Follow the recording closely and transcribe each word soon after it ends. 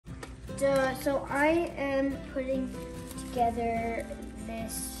So I am putting together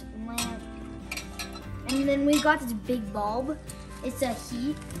this lamp, and then we got this big bulb. It's a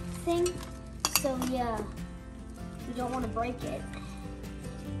heat thing, so yeah, we don't want to break it.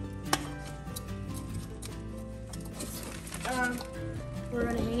 We're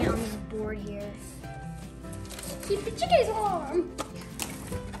gonna hang it on this board here. Keep the chickens warm.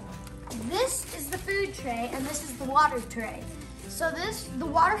 This is the food tray, and this is the water tray. So the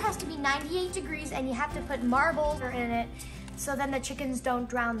water has to be 98 degrees, and you have to put marbles in it, so then the chickens don't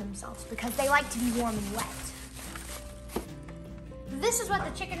drown themselves, because they like to be warm and wet. This is what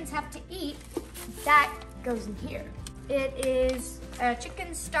the chickens have to eat. That goes in here. It is a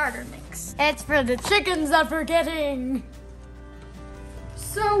chicken starter mix. It's for the chickens that we're getting.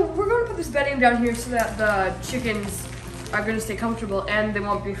 So we're going to put this bedding down here so that the chickens are going to stay comfortable and they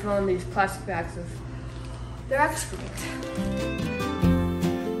won't be filling these plastic bags of their excrement.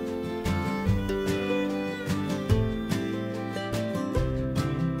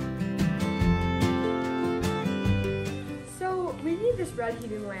 So we need this red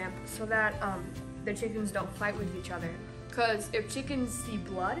heating lamp so that the chickens don't fight with each other. Because if chickens see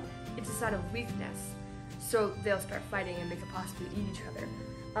blood, it's a sign of weakness. So they'll start fighting and they could possibly eat each other.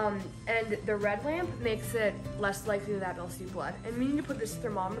 And the red lamp makes it less likely that they'll see blood. And we need to put this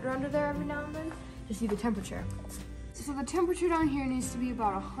thermometer under there every now and then to see the temperature. So the temperature down here needs to be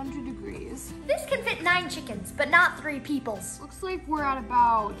about 100 degrees. This can fit 9 chickens, but not 3 people's. Looks like we're at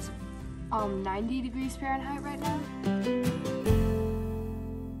about 90 degrees Fahrenheit right now.